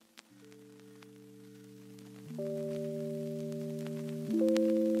Hello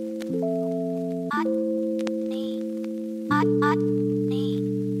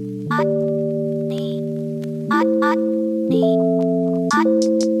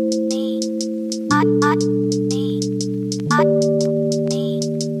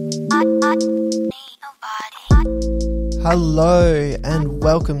and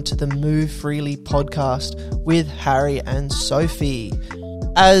welcome to the Move Freely podcast with Harry and Sophie.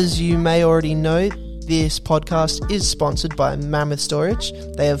 As you may already know, this podcast is sponsored by Mammoth Storage.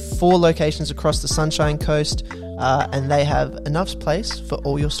 They have 4 locations across the Sunshine Coast and they have enough space for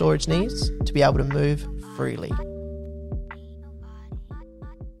all your storage needs to be able to move freely.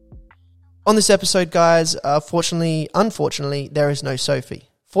 On this episode, guys, unfortunately, there is no Sophie.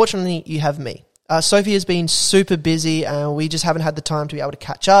 Fortunately, you have me. Sophie has been super busy and we just haven't had the time to be able to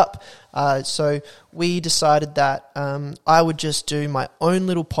catch up. So we decided that I would just do my own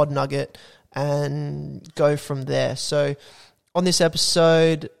little pod nugget and go from there. So on this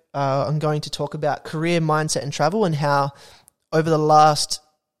episode, I'm going to talk about career mindset and travel and how over the last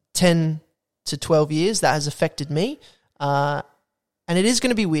 10 to 12 years that has affected me. And it is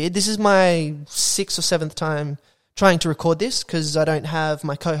going to be weird. This is my 6th or 7th time trying to record this because I don't have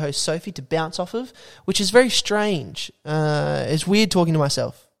my co-host Sophie to bounce off of, which is very strange. It's weird talking to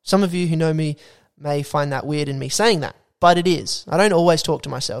myself. Some of you who know me may find that weird in me saying that, but it is. I don't always talk to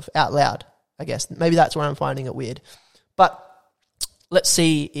myself out loud, I guess. Maybe that's where I'm finding it weird. But let's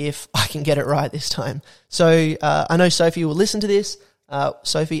see if I can get it right this time. So I know Sophie will listen to this.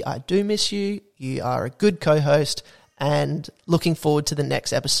 Sophie, I do miss you. You are a good co-host and looking forward to the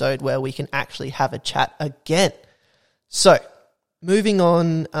next episode where we can actually have a chat again. So, moving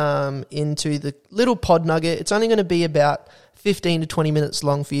on into the little pod nugget, it's only going to be about 15 to 20 minutes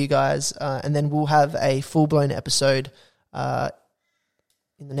long for you guys, and then we'll have a full-blown episode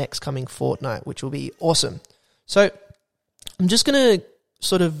in the next coming fortnight, which will be awesome. So, I'm just going to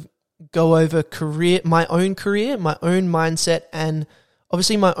sort of go over my own mindset, and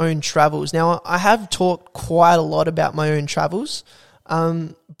obviously my own travels. Now, I have talked quite a lot about my own travels,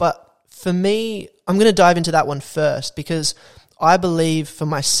 but for me, I'm going to dive into that one first because I believe for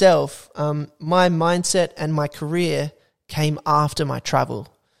myself, my mindset and my career came after my travel.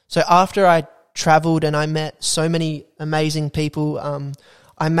 So after I traveled and I met so many amazing people,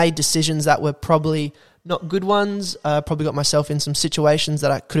 I made decisions that were probably not good ones. Probably got myself in some situations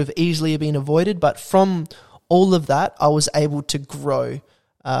that I could have easily been avoided. But from all of that, I was able to grow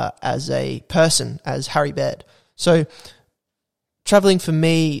as a person, as Harry Baird. So traveling for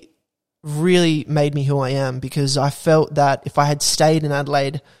me really made me who I am because I felt that if I had stayed in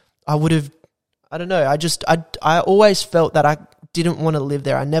Adelaide, I would have, I don't know, I always felt that I didn't want to live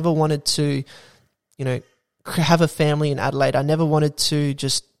there. I never wanted to, have a family in Adelaide. I never wanted to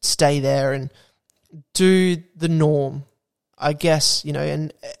just stay there and do the norm, I guess,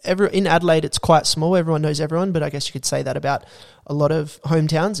 and in Adelaide it's quite small. Everyone knows everyone, but I guess you could say that about a lot of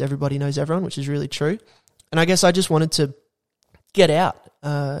hometowns. Everybody knows everyone, which is really true. And I guess I just wanted to get out,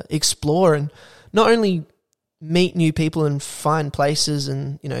 explore, and not only meet new people and find places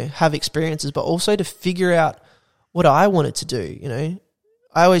and, have experiences, but also to figure out what I wanted to do,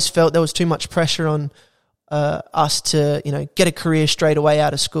 I always felt there was too much pressure on us to, get a career straight away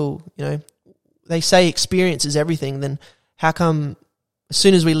out of school. They say experience is everything, then how come as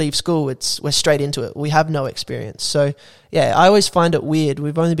soon as we leave school, we're straight into it? We have no experience. So, yeah, I always find it weird.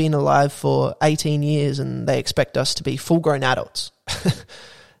 We've only been alive for 18 years and they expect us to be full-grown adults.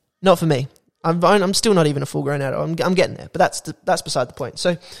 Not for me. I'm still not even a full-grown adult. I'm getting there, but that's beside the point.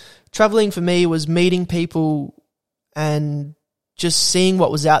 So, traveling for me was meeting people and just seeing what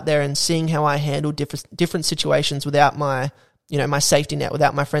was out there and seeing how I handled different situations without my safety net,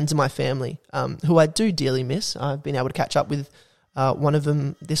 without my friends and my family, who I do dearly miss. I've been able to catch up with one of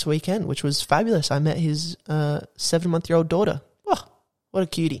them this weekend, which was fabulous. I met his 7-month-old daughter. Oh, what a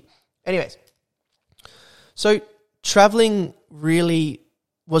cutie. Anyways, so traveling really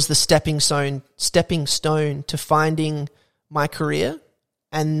was the stepping stone to finding my career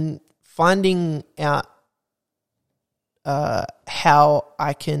and finding out how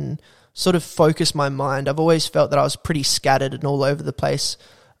I can sort of focus my mind. I've always felt that I was pretty scattered and all over the place.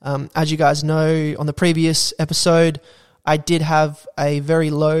 As you guys know, on the previous episode, I did have a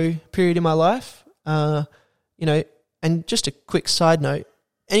very low period in my life, and just a quick side note,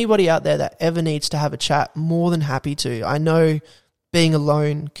 anybody out there that ever needs to have a chat, more than happy to. I know being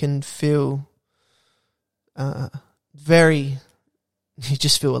alone can feel you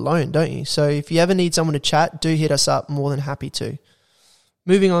just feel alone, don't you? So if you ever need someone to chat, do hit us up, more than happy to.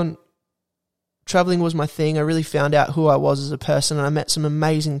 Moving on, traveling was my thing. I really found out who I was as a person and I met some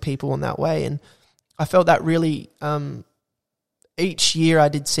amazing people on that way, and I felt that really, each year I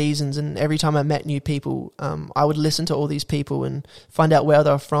did seasons, and every time I met new people, I would listen to all these people and find out where they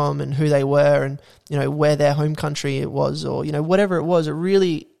were from and who they were, and, you know, where their home country it was, or, you know, whatever it was. It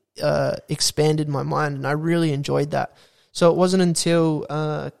really expanded my mind, and I really enjoyed that. So it wasn't until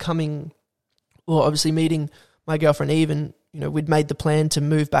obviously meeting my girlfriend Eve, and, you know, we'd made the plan to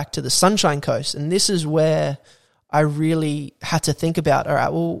move back to the Sunshine Coast. And this is where I really had to think about, all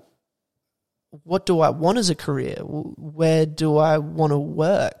right, well, what do I want as a career? Where do I want to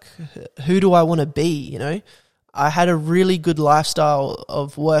work? Who do I want to be? You know, I had a really good lifestyle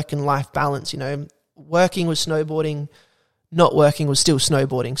of work and life balance. You know, working was snowboarding, not working was still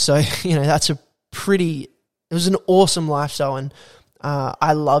snowboarding. So, you know, it was an awesome lifestyle, and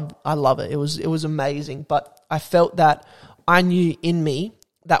I love it. It was amazing. But I felt that I knew in me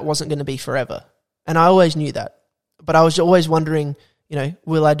that wasn't going to be forever. And I always knew that. But I was always wondering, you know,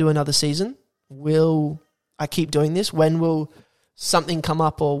 will I do another season? Will I keep doing this? When will something come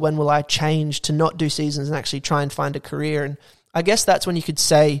up, or when will I change to not do seasons and actually try and find a career? And I guess that's when you could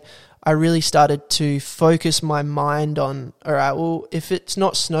say I really started to focus my mind on, all right, well, if it's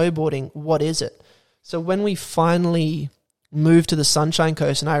not snowboarding, what is it? So when we finally moved to the Sunshine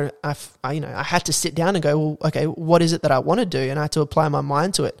Coast, and I had to sit down and go, well, okay, what is it that I want to do? And I had to apply my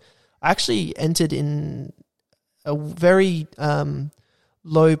mind to it. I actually entered in a very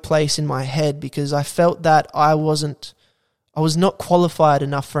low place in my head, because I felt that I was not qualified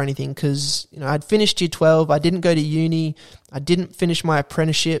enough for anything, because, you know, I'd finished year 12, I didn't go to uni, I didn't finish my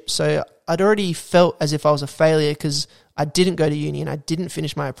apprenticeship, so I'd already felt as if I was a failure because I didn't go to uni and I didn't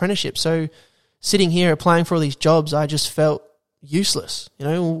finish my apprenticeship. So sitting here applying for all these jobs, I just felt useless. You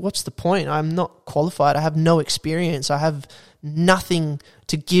know, what's the point? I'm not qualified, I have no experience, I have nothing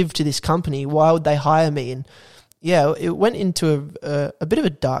to give to this company. Why would they hire me? And yeah, it went into a bit of a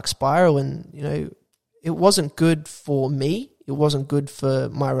dark spiral, and, you know, it wasn't good for me. It wasn't good for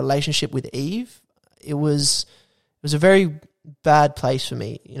my relationship with Eve. It was a very bad place for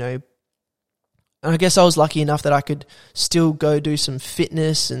me, you know. And I guess I was lucky enough that I could still go do some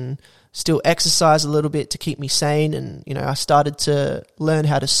fitness and still exercise a little bit to keep me sane. And, you know, I started to learn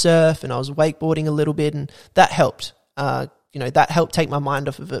how to surf, and I was wakeboarding a little bit, and that helped. You know, that helped take my mind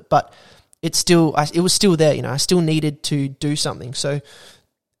off of it. But it was still there, you know, I still needed to do something. So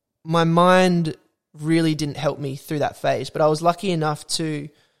my mind really didn't help me through that phase, but I was lucky enough to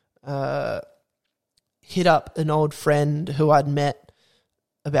hit up an old friend who I'd met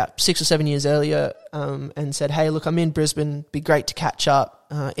about 6 or 7 years earlier, and said, hey, look, I'm in Brisbane, be great to catch up,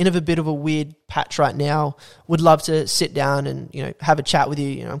 in a bit of a weird patch right now, would love to sit down and, you know, have a chat with you,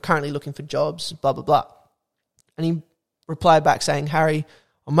 you know, I'm currently looking for jobs, blah, blah, blah. And he replied back saying, Harry,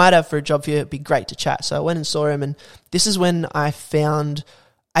 I might have for a job for you, it'd be great to chat. So I went and saw him, and this is when I found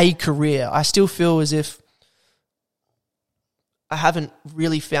a career. I still feel as if I haven't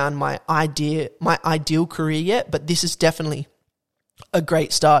really found my ideal career yet, but this is definitely a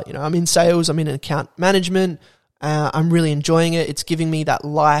great start. You know, I'm in sales, I'm in account management, I'm really enjoying it. It's giving me that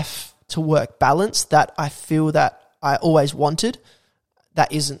life to work balance that I feel that I always wanted,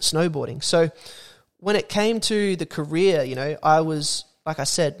 that isn't snowboarding. So when it came to the career, you know, I was, like I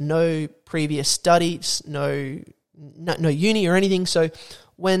said, no previous studies, no uni or anything. So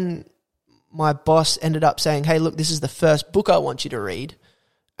when my boss ended up saying, hey, look, this is the first book I want you to read,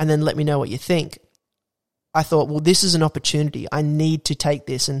 and then let me know what you think, I thought, well, this is an opportunity. I need to take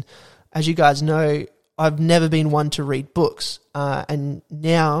this. And as you guys know, I've never been one to read books. And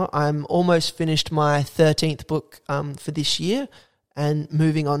now I'm almost finished my 13th book for this year, and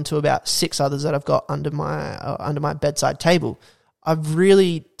moving on to about 6 others that I've got under my bedside table. I've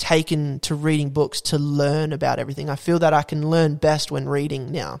really taken to reading books to learn about everything. I feel that I can learn best when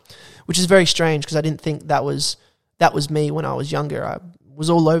reading now, which is very strange because I didn't think that was me when I was younger. I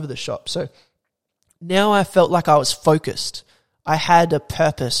was all over the shop. So now I felt like I was focused. I had a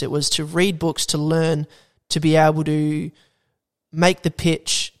purpose. It was to read books, to learn, to be able to make the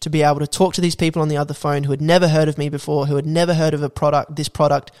pitch, to be able to talk to these people on the other phone who had never heard of me before, who had never heard of this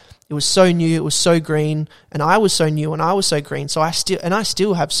product. It was so new, it was so green, and I was so new and I was so green. So I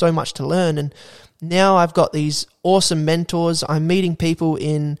still have so much to learn. And now I've got these awesome mentors. I'm meeting people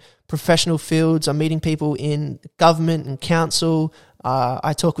in professional fields. I'm meeting people in government and council.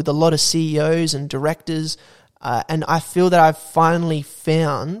 I talk with a lot of CEOs and directors, and I feel that I've finally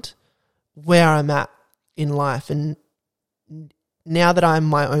found where I'm at in life. And now that I'm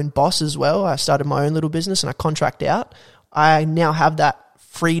my own boss as well, I started my own little business and I contract out, I now have that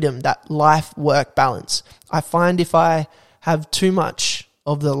freedom, that life-work balance. I find if I have too much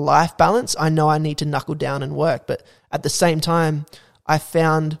of the life balance, I know I need to knuckle down and work. But at the same time, I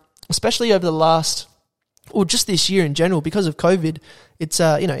found, especially over the last or just this year in general, because of COVID, it's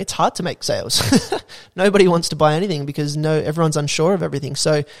it's hard to make sales. Nobody wants to buy anything because everyone's unsure of everything.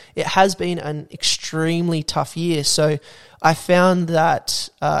 So it has been an extremely tough year. So I found that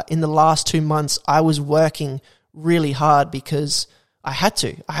in the last 2 months, I was working really hard because I had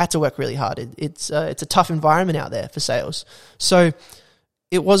to work really hard. It's a tough environment out there for sales. So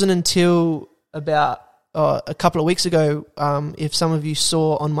it wasn't until about a couple of weeks ago, if some of you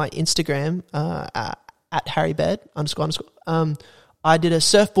saw on my Instagram, at HarryBaird __, I did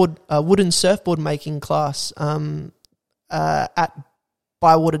a wooden surfboard making class at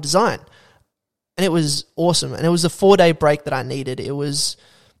Bywater Design, and it was awesome. And it was a 4-day break that I needed.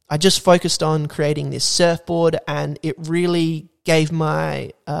 I just focused on creating this surfboard, and it really gave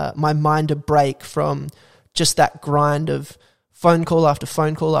my mind a break from just that grind of phone call after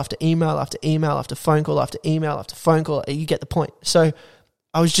phone call after email after email after phone call after email after phone call. You get the point. So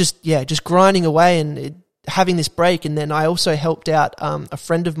I was just grinding away and having this break. And then I also helped out a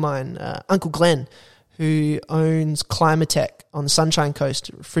friend of mine, Uncle Glenn, who owns Climatech on the Sunshine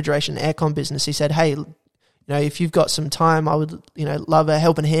Coast, refrigeration aircon business. He said, hey, if you've got some time, I would, love a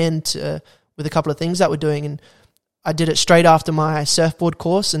helping hand with a couple of things that we're doing. And I did it straight after my surfboard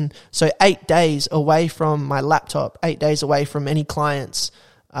course. And so 8 days away from my laptop, 8 days away from any clients.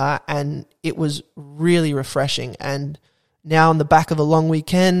 And it was really refreshing. And now on the back of a long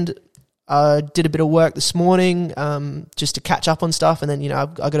weekend, I did a bit of work this morning just to catch up on stuff. And then,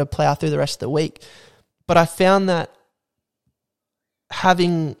 I've got to plow through the rest of the week. But I found that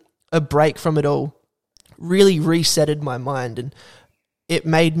having a break from it all really resetted my mind, and it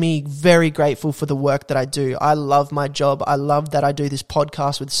made me very grateful for the work that I do. I love my job. I love that I do this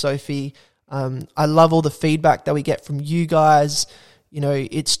podcast with Sophie. I love all the feedback that we get from you guys.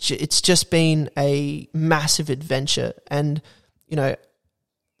 It's just been a massive adventure. And,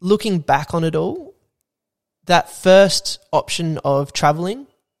 looking back on it all, that first option of traveling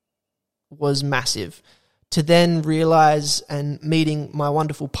was massive. To then realize and meeting my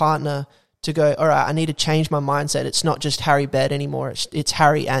wonderful partner to go, all right, I need to change my mindset. It's not just HarryBaird anymore. It's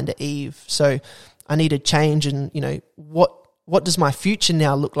Harry and Eve. So I need to change. And, what does my future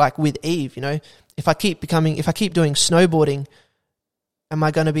now look like with Eve? If I keep doing snowboarding, am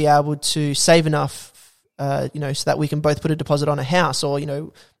I going to be able to save enough, so that we can both put a deposit on a house? Or,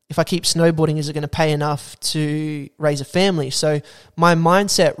 if I keep snowboarding, is it going to pay enough to raise a family? So my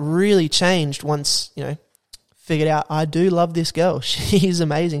mindset really changed once, figured out I do love this girl. She's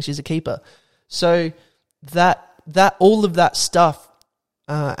amazing. She's a keeper. So that all of that stuff,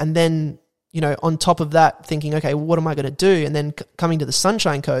 and then on top of that, thinking, okay, what am I going to do? And then coming to the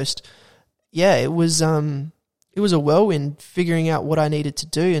Sunshine Coast, it was a whirlwind figuring out what I needed to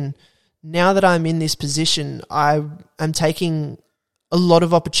do. And now that I'm in this position, I am taking a lot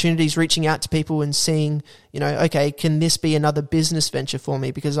of opportunities, reaching out to people and seeing, okay, can this be another business venture for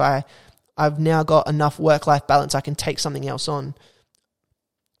me? Because I've now got enough work-life balance, I can take something else on.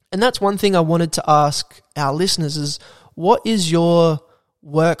 And that's one thing I wanted to ask our listeners is, what is your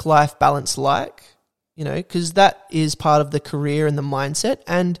work-life balance like? Because that is part of the career and the mindset.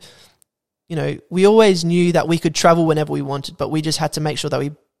 And, we always knew that we could travel whenever we wanted, but we just had to make sure that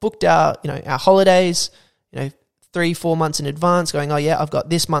we booked our holidays, 3-4 months in advance, going, oh yeah, I've got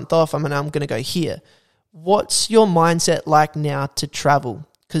this month off, I'm going to go here. What's your mindset like now to travel?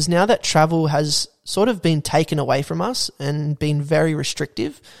 Because now that travel has sort of been taken away from us and been very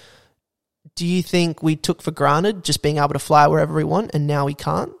restrictive, do you think we took for granted just being able to fly wherever we want and now we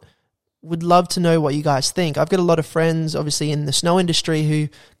can't? Would love to know what you guys think. I've got a lot of friends, obviously, in the snow industry who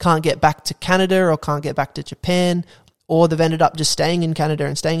can't get back to Canada or can't get back to Japan, or they've ended up just staying in Canada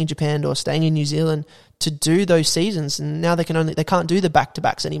and staying in Japan or staying in New Zealand to do those seasons. And now they can't do the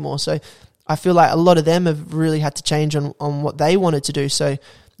back-to-backs anymore. So I feel like a lot of them have really had to change on what they wanted to do. So,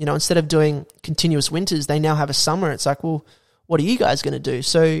 instead of doing continuous winters, they now have a summer. It's like, well, what are you guys going to do?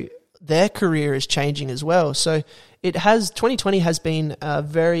 So their career is changing as well. So 2020 has been a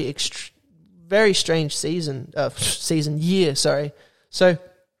very strange year. So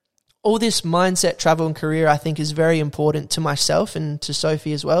all this mindset, travel and career, I think is very important to myself and to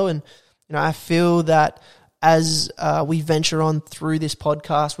Sophie as well. And, I feel that as we venture on through this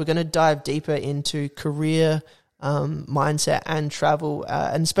podcast, we're going to dive deeper into career, mindset and travel.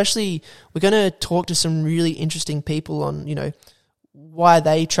 And especially we're going to talk to some really interesting people on, why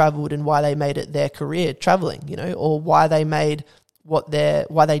they traveled and why they made it their career traveling, or why they made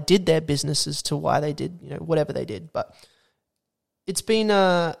why they did their businesses to why they did, whatever they did. But it's been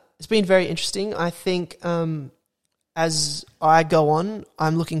very interesting. I think, as I go on,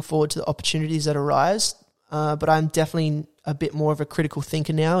 I'm looking forward to the opportunities that arise. But I'm definitely a bit more of a critical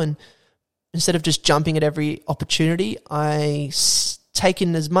thinker now, and instead of just jumping at every opportunity, take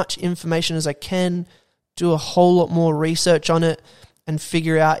in as much information as I can, do a whole lot more research on it, and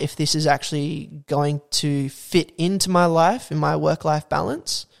figure out if this is actually going to fit into my life, in my work-life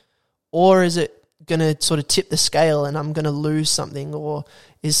balance, or is it going to sort of tip the scale and I'm going to lose something, or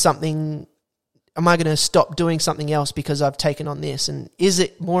am I going to stop doing something else because I've taken on this? And is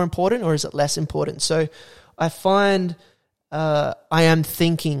it more important or is it less important? So I find I am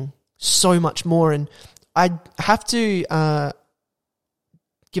thinking so much more, and I have to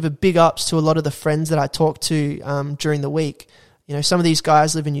give a big ups to a lot of the friends that I talk to during the week. You know, some of these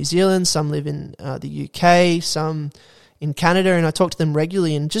guys live in New Zealand, some live in the UK, some in Canada, and I talk to them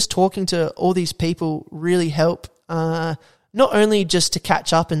regularly, and just talking to all these people really help, not only just to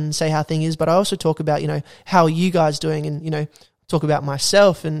catch up and say how thing is, but I also talk about, you know, how are you guys doing, and, you know, talk about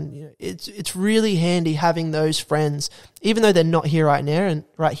myself. And, you know, it's really handy having those friends, even though they're not here right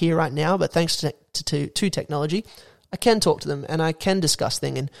now, but thanks to technology, I can talk to them and I can discuss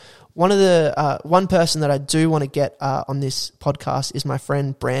things. And one person that I do want to get on this podcast is my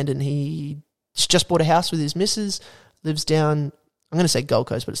friend Brandon. He's just bought a house with his missus, lives down, I'm going to say Gold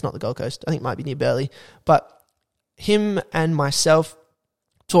Coast, but it's not the Gold Coast. I think it might be near Burleigh. But him and myself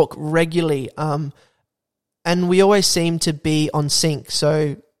talk regularly, and we always seem to be on sync.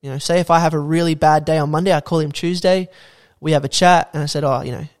 So, you know, say if I have a really bad day on Monday, I call him Tuesday, we have a chat, and I said, oh,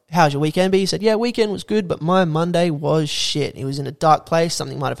 you know, how's your weekend be? He said, yeah, weekend was good, but my Monday was shit. He was in a dark place.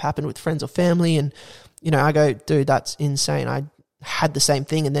 Something might have happened with friends or family. And, you know, I go, dude, that's insane. I had the same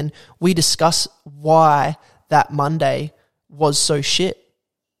thing. And then we discuss why that Monday was so shit.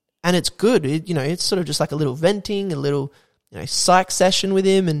 And it's good. It's sort of just like a little venting, a little, you know, psych session with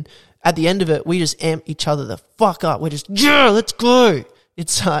him. And at the end of it, we just amp each other the fuck up. We're just, yeah, let's go.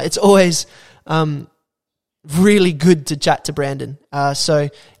 It's always, really good to chat to Brandon. So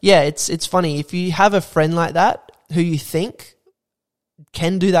yeah, it's funny. If you have a friend like that who you think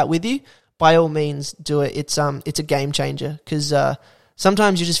can do that with you, by all means do it. It's a game changer, because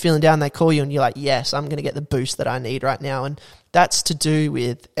sometimes you're just feeling down, they call you and you're like, yes, I'm going to get the boost that I need right now. And that's to do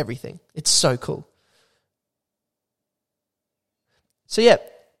with everything. It's so cool. So yeah,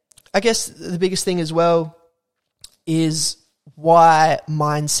 I guess the biggest thing as well is why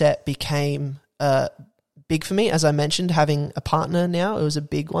mindset became big for me. As I mentioned, having a partner now, it was a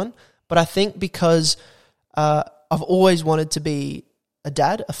big one. But I think because I've always wanted to be a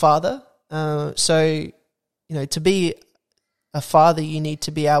dad, a father. So, you know, to be a father, you need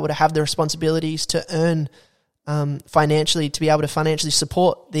to be able to have the responsibilities to earn financially, to be able to financially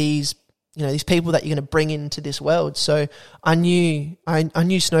support these people that you're going to bring into this world. So I knew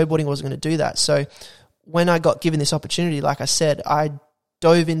snowboarding wasn't going to do that. So when I got given this opportunity, like I said, I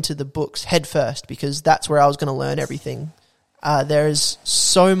dove into the books head first, because that's where I was going to learn everything. There is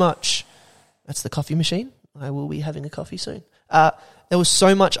so much. That's the coffee machine. I will be having a coffee soon. There was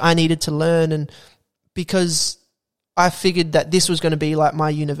so much I needed to learn, and because I figured that this was going to be like my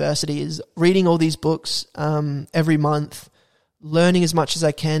university, is reading all these books every month, learning as much as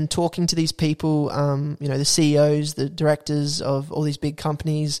I can, talking to these people, the CEOs, the directors of all these big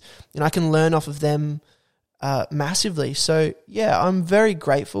companies, and I can learn off of them massively. So yeah, I'm very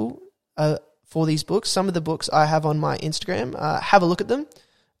grateful for these books. Some of the books I have on my Instagram. Have a look at them.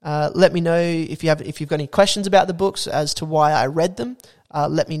 Let me know if you've got any questions about the books as to why I read them.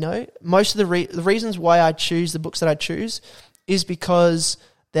 Let me know. Most of the reasons why I choose the books that I choose is because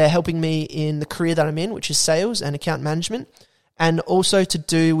they're helping me in the career that I'm in, which is sales and account management, and also to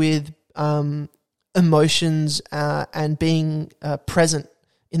do with emotions and being present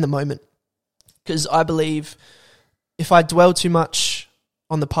in the moment. Because I believe if I dwell too much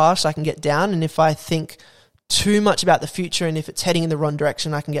on the past, I can get down. And if I think too much about the future and if it's heading in the wrong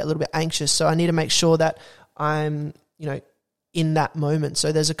direction, I can get a little bit anxious. So I need to make sure that I'm, in that moment.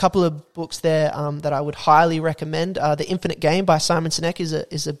 So there's a couple of books there that I would highly recommend. The Infinite Game by Simon Sinek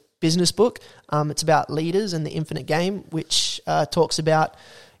is a business book. It's about leaders and the infinite game, which talks about,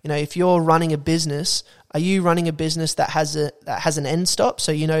 if you're running a business, are you running a business that has an end stop?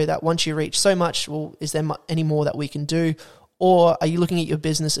 So you know that once you reach so much, well, is there any more that we can do? Or are you looking at your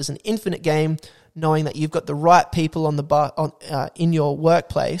business as an infinite game, knowing that you've got the right people in your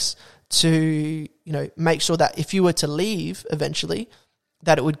workplace to make sure that if you were to leave eventually,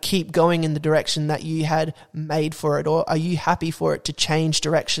 that it would keep going in the direction that you had made for it? Or are you happy for it to change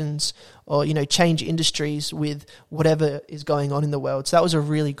directions or change industries with whatever is going on in the world? So that was a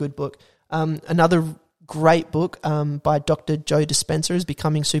really good book. Another great book by Dr. Joe Dispenza is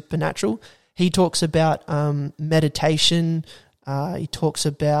Becoming Supernatural. He talks about meditation. He talks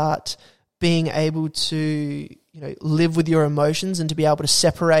about being able to live with your emotions and to be able to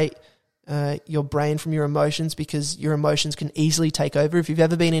separate your brain from your emotions, because your emotions can easily take over. If you've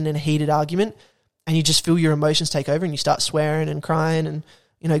ever been in a heated argument and you just feel your emotions take over and you start swearing and crying and,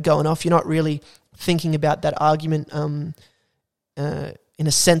 going off, you're not really thinking about that argument in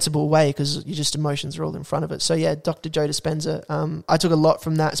a sensible way, because your just emotions are all in front of it. So yeah, Dr. Joe Dispenza, I took a lot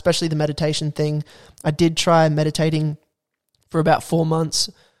from that, especially the meditation thing. I did try meditating for about 4 months,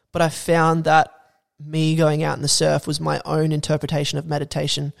 but I found that me going out in the surf was my own interpretation of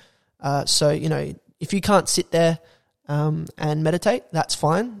meditation. So, if you can't sit there and meditate, that's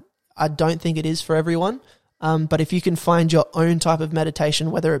fine. I don't think it is for everyone. But if you can find your own type of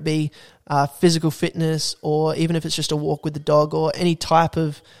meditation, whether it be physical fitness or even if it's just a walk with the dog or any type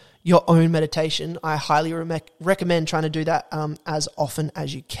of your own meditation, I highly recommend trying to do that as often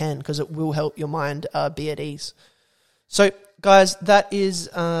as you can, because it will help your mind be at ease. So, guys, that is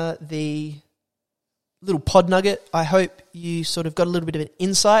the little pod nugget. I hope you sort of got a little bit of an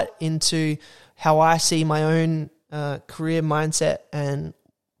insight into how I see my own career mindset and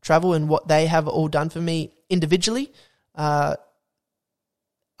travel and what they have all done for me individually. I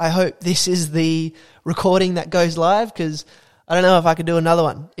hope this is the recording that goes live, because I don't know if I could do another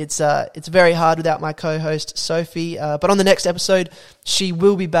one. It's very hard without my co-host Sophie. But on the next episode, she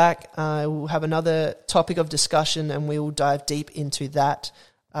will be back. We'll have another topic of discussion and we will dive deep into that.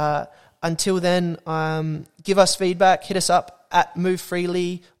 Until then, give us feedback. Hit us up at Move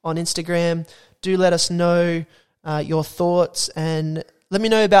Freely on Instagram. Do let us know your thoughts, and let me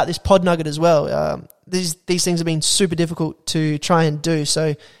know about this pod nugget as well. These things have been super difficult to try and do.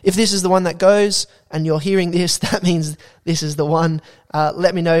 So if this is the one that goes and you're hearing this, that means this is the one.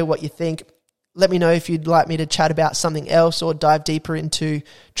 Let me know what you think. Let me know if you'd like me to chat about something else or dive deeper into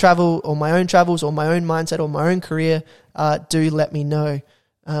travel or my own travels or my own mindset or my own career. Do let me know.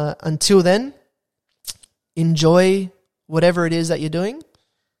 Until then, enjoy whatever it is that you're doing,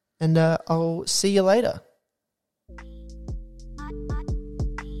 and I'll see you later.